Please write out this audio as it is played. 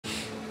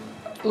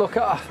Look,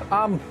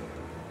 I'm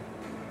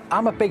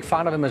a big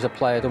fan of him as a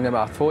player. Don't get me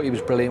wrong. I thought he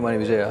was brilliant when he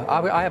was here.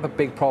 I have a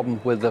big problem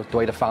with the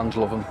way the fans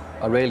love him.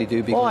 I really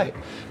do. Because, why?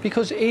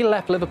 Because he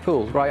left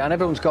Liverpool, right? And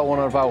everyone's going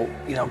on about,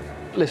 you know,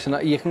 listen,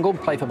 you can go and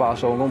play for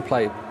Barcelona, go and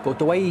play, but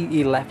the way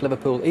he left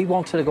Liverpool, he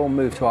wanted to go and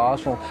move to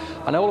Arsenal.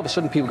 And all of a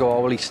sudden people go,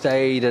 oh, well, he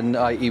stayed and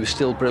he was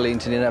still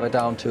brilliant and he never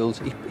down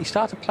tools. He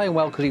started playing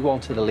well because he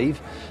wanted to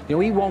leave. You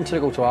know, he wanted to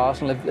go to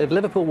Arsenal. If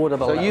Liverpool would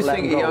have let him go. So you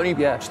think he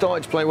only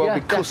started to play well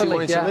because he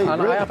wanted to leave?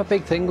 And really? I have a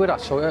big thing with that.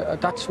 So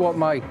that's what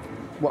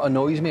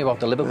annoys me about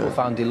the Liverpool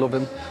fans. They love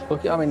him.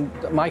 Look, I mean,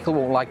 Michael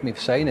won't like me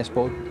for saying this,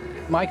 but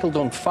Michael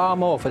done far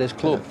more for this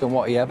club than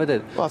what he ever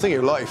did. Well, I think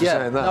he'd like you for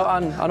saying that. No,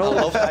 and I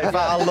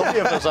love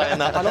you for saying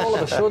that. And all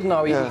of a sudden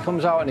now he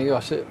comes out and he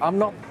goes, I'm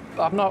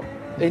not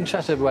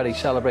interested whether he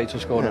celebrates or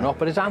scored or not,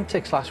 but his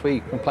antics last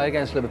week when playing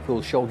against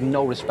Liverpool showed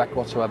no respect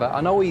whatsoever. I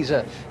know he's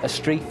a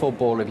street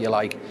footballer, if you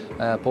like,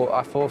 but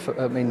I thought,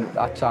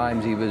 at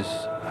times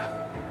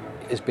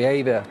his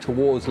behaviour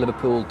towards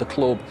Liverpool, the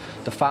club,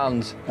 the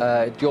fans,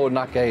 during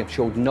that game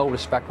showed no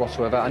respect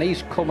whatsoever. And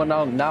he's coming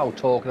out now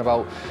talking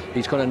about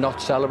he's going to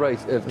not celebrate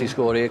if they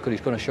score here because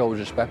he's going to show his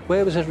respect.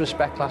 Where was his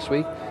respect last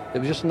week? It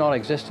was just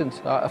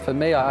non-existent. For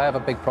me, I have a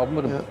big problem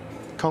with him. Yeah.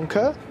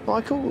 Concur,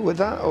 Michael, with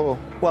that, or?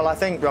 Well, I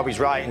think Robbie's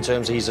right in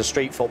terms of he's a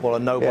street footballer.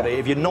 Nobody,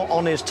 if you're not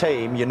on his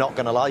team, you're not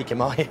going to like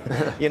him, are you?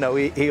 You know,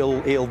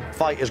 he'll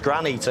fight his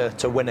granny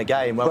to win a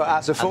game. But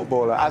as a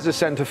footballer, as a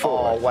centre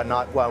forward.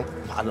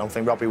 I don't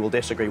think Robbie will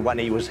disagree. When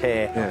he was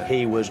here,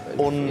 he was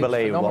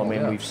unbelievable. I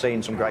mean, we've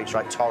seen some great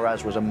strikes.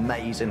 Torres was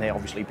amazing here,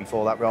 obviously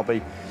before that,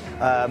 Robbie.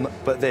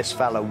 But this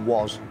fella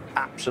was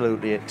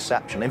absolutely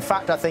exceptional. In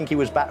fact, I think he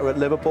was better at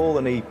Liverpool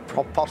than he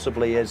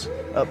possibly is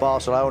at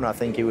Barcelona. I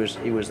think he was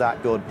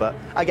that good. But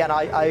again,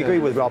 I agree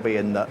with Robbie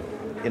in that,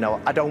 you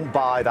know, I don't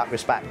buy that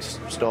respect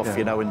stuff,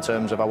 you know, in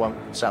terms of I won't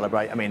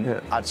celebrate. I mean,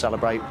 I'd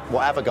celebrate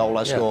whatever goal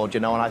I scored, you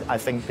know, and I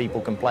think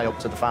people can play up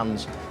to the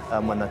fans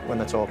when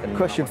they're talking.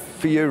 Question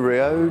for you,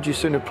 Rio. Would you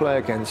sooner play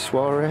against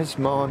Suarez,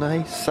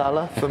 Mane,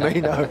 Salah,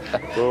 Firmino?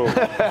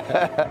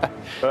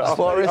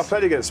 I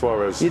played against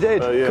Suarez. You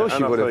did? Of course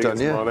you would have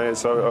done, Mane,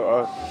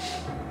 so,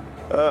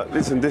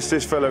 listen,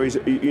 this fella,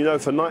 you know,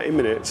 for 90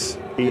 minutes,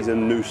 he's a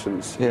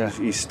nuisance.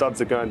 His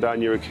studs are going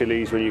down your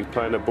Achilles when you're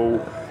playing the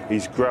ball.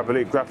 He's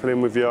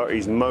grappling with you,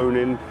 he's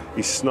moaning,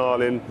 he's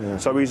snarling.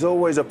 So he's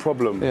always a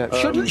problem.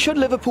 Should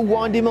Liverpool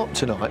wind him up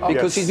tonight?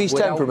 Because he's his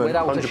temperament?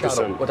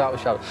 Without a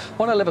shadow.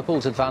 One of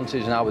Liverpool's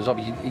advantages now is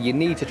obviously you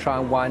need to try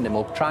and wind him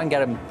up, try and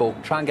get him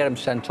booked, try and get him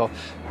sent off.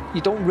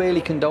 You don't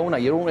really condone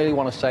that, you don't really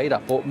want to say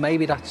that, but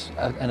maybe that's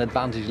an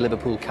advantage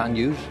Liverpool can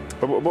use.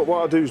 But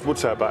what I would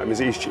say about him is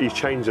he's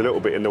changed a little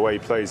bit in the way he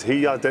plays.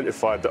 He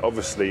identified that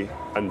obviously,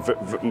 and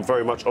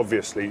very much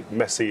obviously,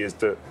 Messi is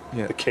the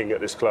king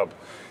at this club.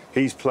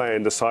 He's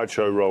playing the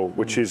sideshow role,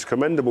 which is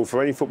commendable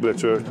for any footballer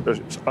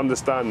to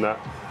understand that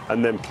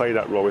and then play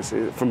that role. It's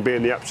from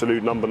being the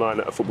absolute number 9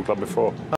 at a football club before.